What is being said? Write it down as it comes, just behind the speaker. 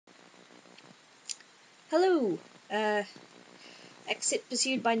Hello, exit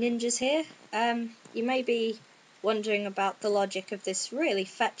pursued by ninjas here. You may be wondering about the logic of this really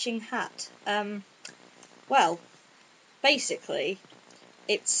fetching hat. Well, basically,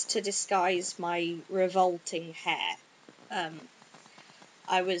 it's to disguise my revolting hair.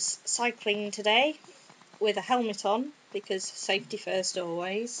 I was cycling today with a helmet on, because safety first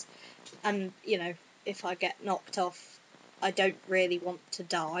always, and, if I get knocked off, I don't really want to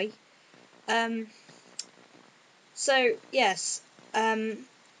die. So, yes, the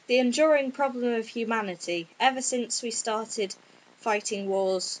enduring problem of humanity, ever since we started fighting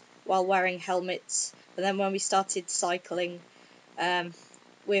wars while wearing helmets, and then when we started cycling,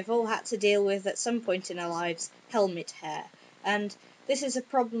 we've all had to deal with, at some point in our lives, helmet hair. And this is a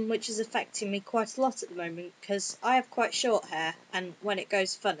problem which is affecting me quite a lot at the moment, because I have quite short hair, and when it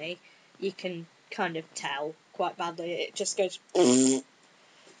goes funny, you can kind of tell quite badly. It just goes...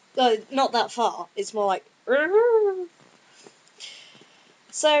 not that far, it's more like...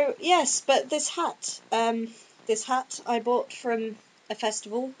 So, yes, but this hat I bought from a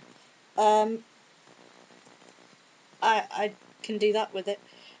festival. I can do that with it.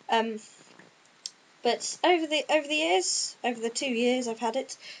 But over the years, over the 2 years I've had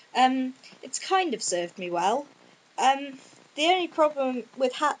it, it's kind of served me well. The only problem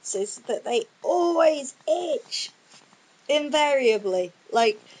with hats is that they always itch, invariably.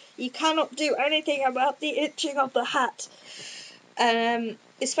 Like, you cannot do anything about the itching of the hat.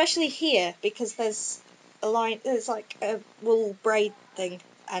 Especially here, because there's like a wool braid thing,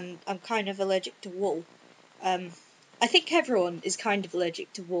 and I'm kind of allergic to wool. I think everyone is kind of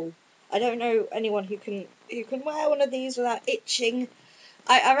allergic to wool. I don't know anyone who can wear one of these without itching.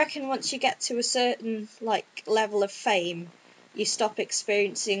 I reckon once you get to a certain level of fame, you stop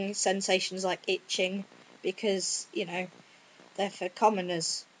experiencing sensations like itching, because they're for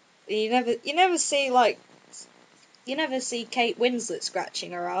commoners. You never see Kate Winslet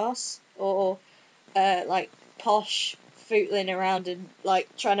scratching her arse, or posh footling around and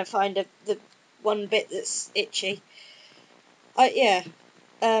trying to find the one bit that's itchy. David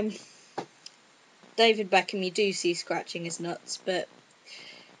Beckham, you do see scratching his nuts, but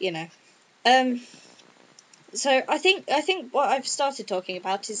So I think what I've started talking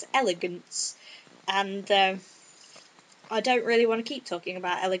about is elegance, and I don't really want to keep talking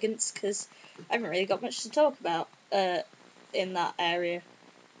about elegance because I haven't really got much to talk about in that area.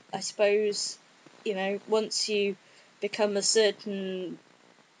 I suppose, once you become a certain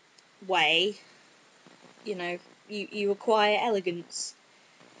way, you acquire elegance.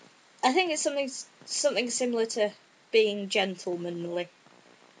 I think it's something similar to being gentlemanly.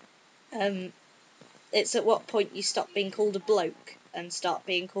 It's at what point you stop being called a bloke and start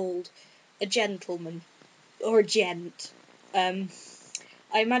being called a gentleman or a gent. I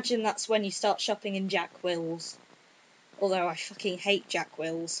imagine that's when you start shopping in Jack Wills. Although I fucking hate Jack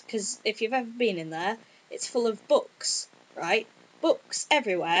Wills, because if you've ever been in there, it's full of books, right? Books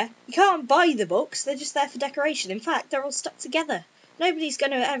everywhere. You can't buy the books, they're just there for decoration. In fact, they're all stuck together. Nobody's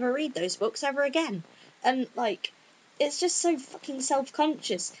going to ever read those books ever again. And, it's just so fucking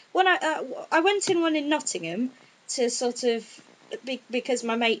self-conscious. When I went in one in Nottingham to sort of... because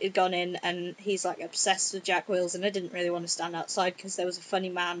my mate had gone in and he's, obsessed with Jack Wills, and I didn't really want to stand outside because there was a funny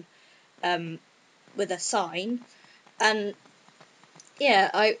man with a sign. And yeah,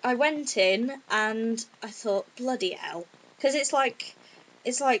 I went in and I thought, bloody hell, because it's like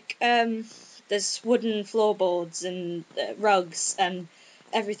there's wooden floorboards and rugs, and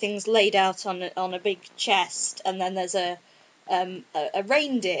everything's laid out on a big chest, and then there's a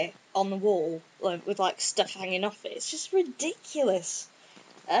reindeer on the wall with stuff hanging off it. It's just ridiculous.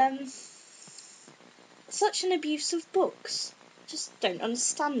 Such an abuse of books. Just don't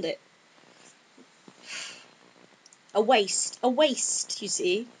understand it. A waste, you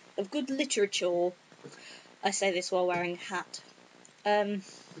see, of good literature. I say this while wearing a hat.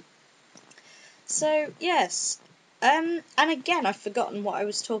 So, yes. And again, I've forgotten what I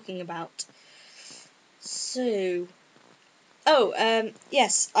was talking about. So...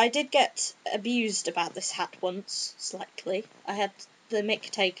 yes, I did get abused about this hat once, slightly. I had the mick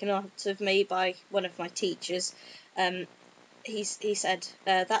taken out of me by one of my teachers. He said,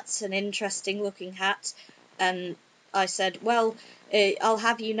 that's an interesting looking hat, and I said, well, I'll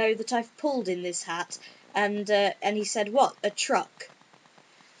have you know that I've pulled in this hat, and he said, what, a truck?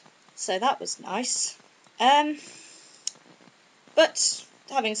 So that was nice. But,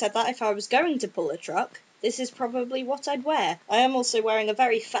 having said that, if I was going to pull a truck, this is probably what I'd wear. I am also wearing a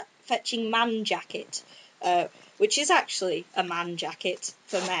very fetching man jacket, which is actually a man jacket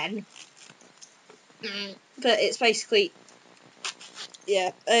for men. But it's basically...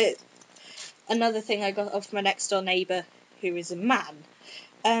 yeah, another thing I got off my next door neighbour, who is a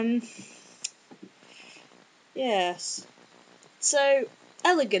man. Yes. So,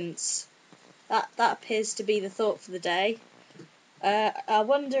 elegance. That appears to be the thought for the day. I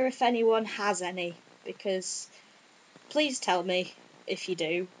wonder if anyone has any, because please tell me if you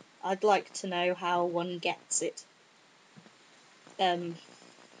do. I'd like to know how one gets it. And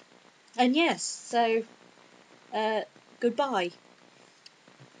yes, so, goodbye.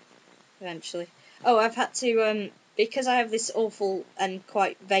 Eventually. Oh, I've had to, because I have this awful and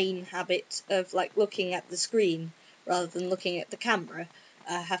quite vain habit of, like, looking at the screen rather than looking at the camera,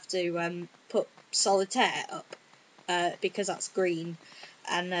 I have to, put solitaire up, because that's green,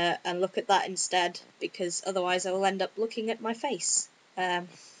 and look at that instead, because otherwise I will end up looking at my face.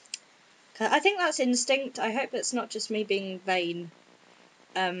 I think that's instinct. I hope that's not just me being vain.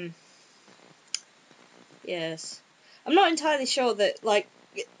 Yes. I'm not entirely sure that, like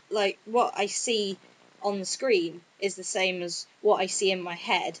what I see on the screen is the same as what I see in my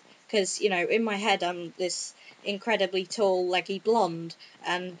head, because, in my head I'm this incredibly tall, leggy blonde,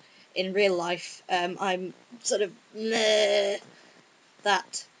 and in real life, I'm sort of meh,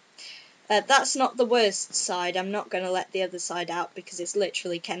 that. That's not the worst side. I'm not going to let the other side out, because it's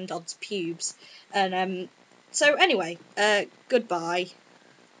literally Ken Dodd's pubes. And, so anyway, goodbye.